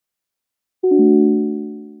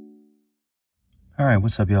All right,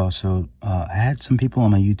 what's up, y'all? So I had some people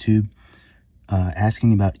on my YouTube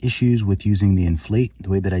asking about issues with using the inflate, the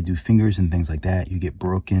way that I do fingers and things like that. You get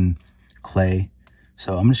broken clay.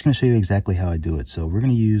 So I'm just going to show you exactly how I do it. So we're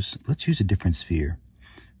going to let's use a different sphere.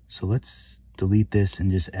 So let's delete this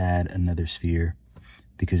and just add another sphere,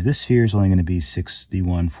 because this sphere is only going to be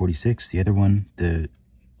 6146. The other one, the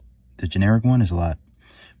generic one, is a lot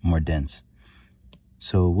more dense.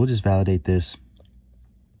 So we'll just validate this.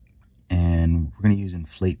 And we're going to use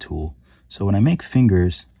inflate tool. So when I make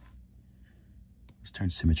fingers, let's turn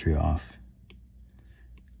symmetry off.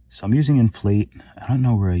 So I'm using inflate. I don't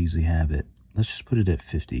know where I usually have it. Let's just put it at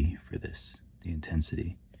 50 for this, the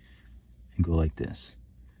intensity, and go like this.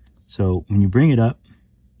 So when you bring it up,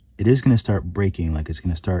 it is going to start breaking, like it's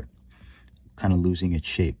going to start kind of losing its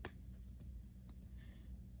shape.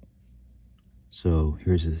 So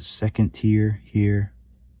here's a second tier here,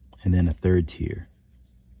 and then a third tier.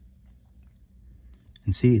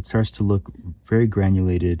 And see, it starts to look very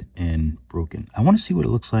granulated and broken. I want to see what it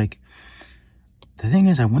looks like. The thing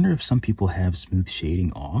is, I wonder if some people have smooth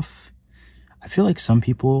shading off. I feel like some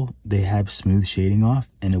people, they have smooth shading off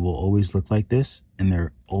and it will always look like this, and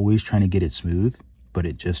they're always trying to get it smooth, but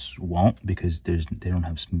it just won't because they don't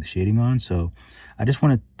have smooth shading on. So I just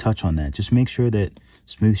want to touch on that. Just make sure that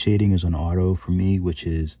smooth shading is on auto for me, which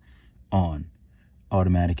is on.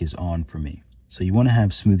 Automatic is on for me. So you want to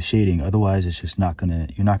have smooth shading, otherwise it's just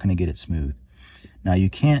you're not gonna get it smooth. Now you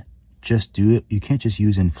can't just do it, you can't just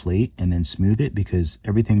use inflate and then smooth it, because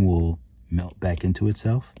everything will melt back into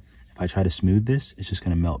itself. If I try to smooth this, it's just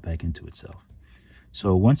gonna melt back into itself.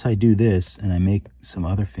 So once I do this and I make some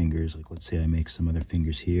other fingers, like let's say I make some other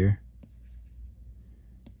fingers here.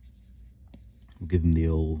 We'll give them the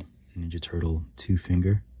old Ninja Turtle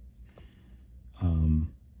 2-finger.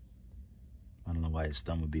 I don't know why his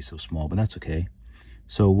thumb would be so small, but that's okay.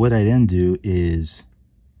 So what I then do is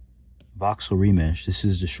voxel remesh. This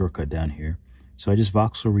is the shortcut down here. So I just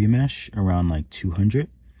voxel remesh around like 200.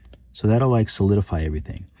 So that'll like solidify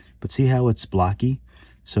everything. But see how it's blocky?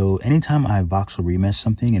 So anytime I voxel remesh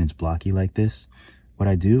something and it's blocky like this, what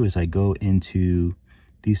I do is I go into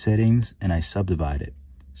these settings and I subdivide it.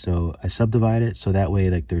 So I subdivide it so that way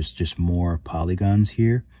like there's just more polygons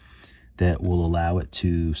here that will allow it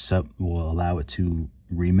to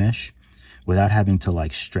remesh without having to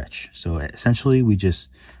like stretch. So essentially we just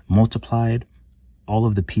multiplied all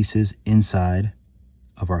of the pieces inside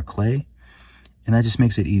of our clay, and that just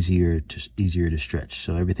makes it easier to stretch.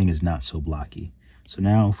 So everything is not so blocky. So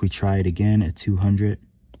now if we try it again at 200,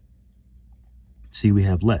 see, we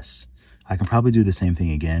have less. I can probably do the same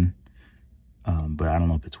thing again, but I don't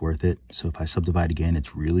know if it's worth it. So if I subdivide again,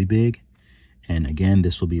 it's really big. And again,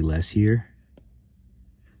 this will be less here,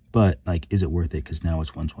 but like, is it worth it? Because now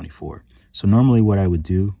it's 124. So normally what I would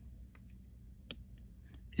do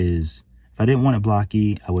is, if I didn't want it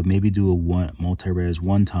blocky, I would maybe do a multi-res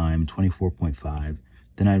one time, 24.5.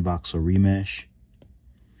 Then I'd voxel remesh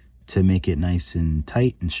to make it nice and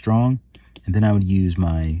tight and strong. And then I would use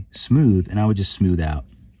my smooth, and I would just smooth out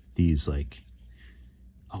these like,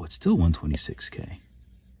 oh, it's still 126K.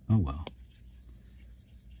 Oh, well.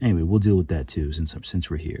 Anyway, we'll deal with that too since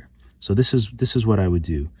we're here. So this is what I would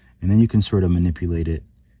do. And then you can sort of manipulate it,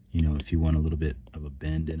 you know, if you want a little bit of a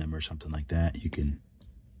bend in them or something like that, you can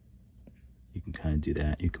kind of do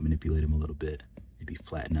that. You can manipulate them a little bit, maybe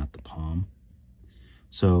flatten out the palm.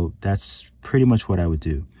 So that's pretty much what I would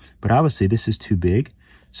do. But obviously this is too big,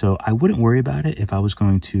 so I wouldn't worry about it if I was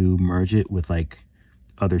going to merge it with like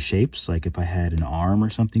other shapes. Like if I had an arm or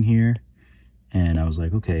something here and I was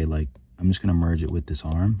like, okay, like I'm just going to merge it with this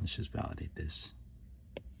arm. Let's just validate this.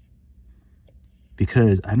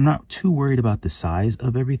 Because I'm not too worried about the size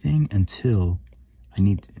of everything until I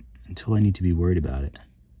need to be worried about it.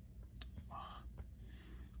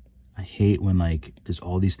 I hate when like there's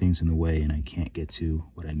all these things in the way and I can't get to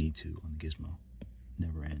what I need to on the gizmo. It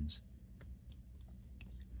never ends.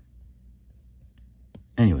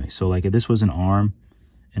 Anyway, so like if this was an arm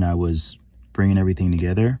and I was bringing everything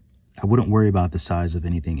together, I wouldn't worry about the size of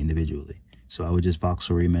anything individually. So I would just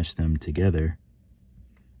voxel remesh them together,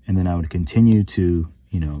 and then I would continue to,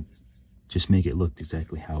 you know, just make it look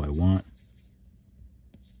exactly how I want.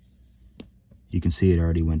 You can see it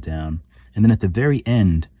already went down. And then at the very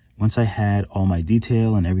end, once I had all my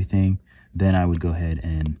detail and everything, then I would go ahead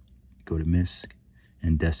and go to misc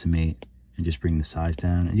and decimate and just bring the size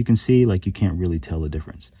down. And you can see like you can't really tell the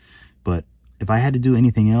difference. But if I had to do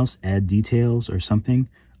anything else, add details or something,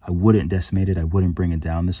 I wouldn't decimate it. I wouldn't bring it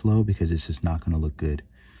down this low because it's just not going to look good.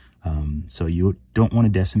 So you don't want to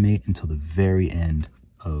decimate until the very end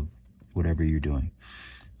of whatever you're doing.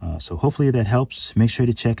 So hopefully that helps. Make sure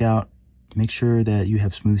that you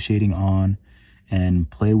have smooth shading on and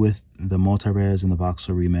play with the multi-res and the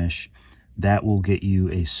voxel remesh. That will get you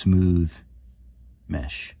a smooth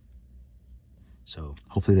mesh. So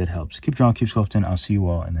hopefully that helps. Keep drawing, keep sculpting. I'll see you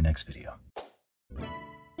all in the next video.